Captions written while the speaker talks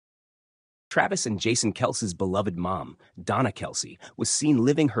Travis and Jason Kelce's beloved mom, Donna Kelce, was seen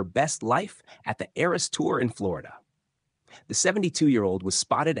living her best life at the Eras Tour in Florida. The 72-year-old was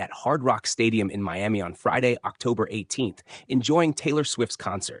spotted at Hard Rock Stadium in Miami on Friday, October 18th, enjoying Taylor Swift's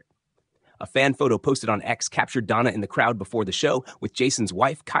concert. A fan photo posted on X captured Donna in the crowd before the show with Jason's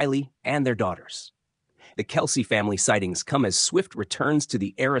wife, Kylie, and their daughters. The Kelce family sightings come as Swift returns to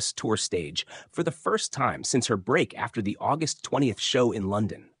the Eras Tour stage for the first time since her break after the August 20th show in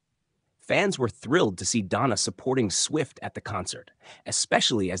London. Fans were thrilled to see Donna supporting Swift at the concert,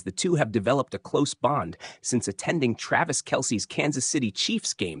 especially as the two have developed a close bond since attending Travis Kelce's Kansas City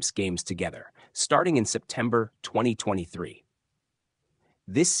Chiefs games together, starting in September 2023.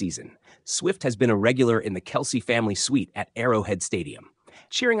 This season, Swift has been a regular in the Kelce family suite at Arrowhead Stadium,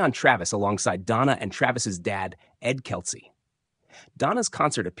 cheering on Travis alongside Donna and Travis's dad, Ed Kelce. Donna's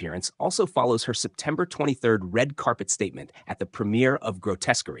concert appearance also follows her September 23rd red carpet statement at the premiere of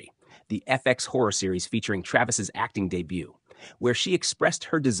Grotesquerie, the FX horror series featuring Travis's acting debut, where she expressed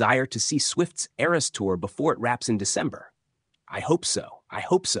her desire to see Swift's Eras Tour before it wraps in December. "I hope so. I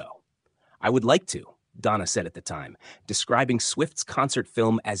hope so. I would like to," Donna said at the time, describing Swift's concert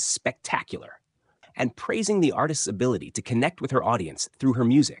film as spectacular and praising the artist's ability to connect with her audience through her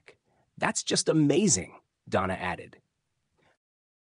music. "That's just amazing," Donna added.